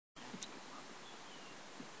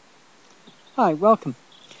Hi, welcome.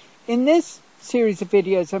 In this series of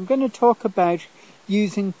videos I'm going to talk about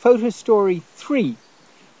using Photot 3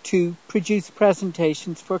 to produce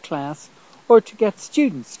presentations for class or to get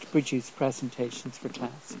students to produce presentations for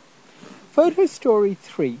class. Photot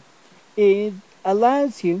 3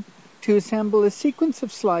 allows you to assemble a sequence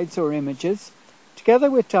of slides or images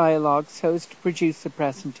together with dialogue so as to produce a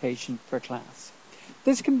presentation for class.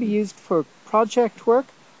 This can be used for project work,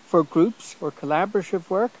 for groups or collaborative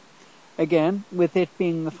work, again, with it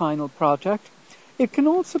being the final project. It can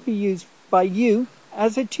also be used by you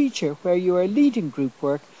as a teacher where you are leading group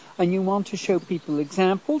work and you want to show people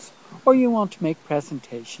examples or you want to make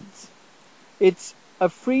presentations. It's a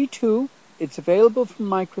free tool. It's available from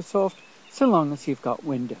Microsoft so long as you've got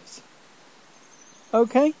Windows.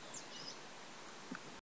 Okay,